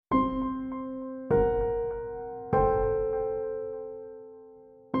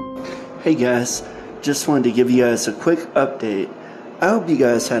Hey guys, just wanted to give you guys a quick update. I hope you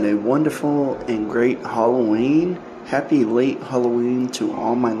guys had a wonderful and great Halloween. Happy late Halloween to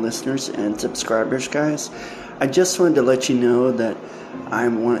all my listeners and subscribers, guys. I just wanted to let you know that I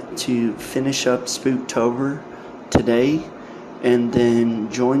want to finish up Spooktober today, and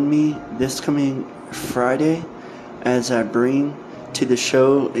then join me this coming Friday as I bring to the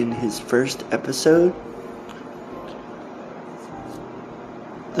show in his first episode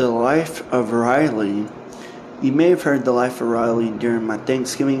The Life of Riley. You may have heard The Life of Riley during my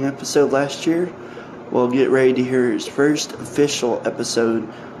Thanksgiving episode last year. Well, get ready to hear his first official episode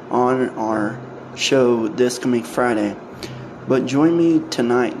on our show this coming Friday. But join me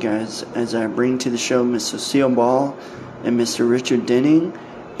tonight, guys, as I bring to the show Miss Lucille Ball and Mr. Richard Denning,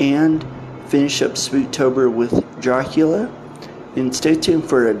 and finish up Spooktober with Dracula. And stay tuned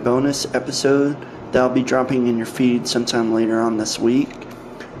for a bonus episode that'll be dropping in your feed sometime later on this week,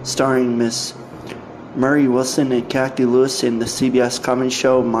 starring Miss Murray Wilson and Kathy Lewis in the CBS comedy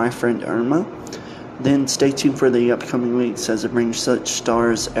show My Friend Irma. Then stay tuned for the upcoming weeks as it brings such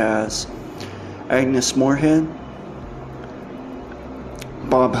stars as Agnes Moorehead,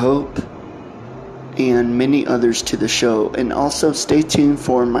 Bob Hope, and many others to the show. And also stay tuned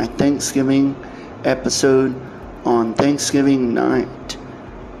for my Thanksgiving episode on Thanksgiving night.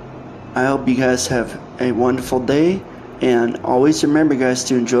 I hope you guys have a wonderful day. And always remember, guys,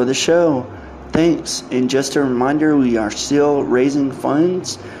 to enjoy the show. Thanks. And just a reminder, we are still raising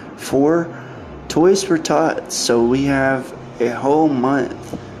funds for Toys for Tots. So we have a whole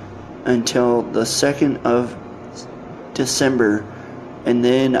month until the 2nd of December. And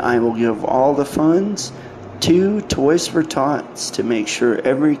then I will give all the funds to Toys for Tots to make sure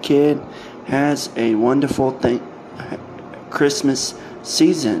every kid has a wonderful Christmas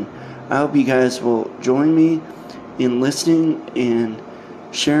season. I hope you guys will join me in listening and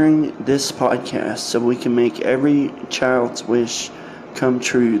sharing this podcast so we can make every child's wish come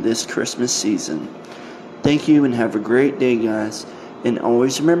true this Christmas season. Thank you and have a great day, guys. And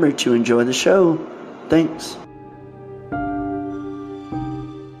always remember to enjoy the show. Thanks.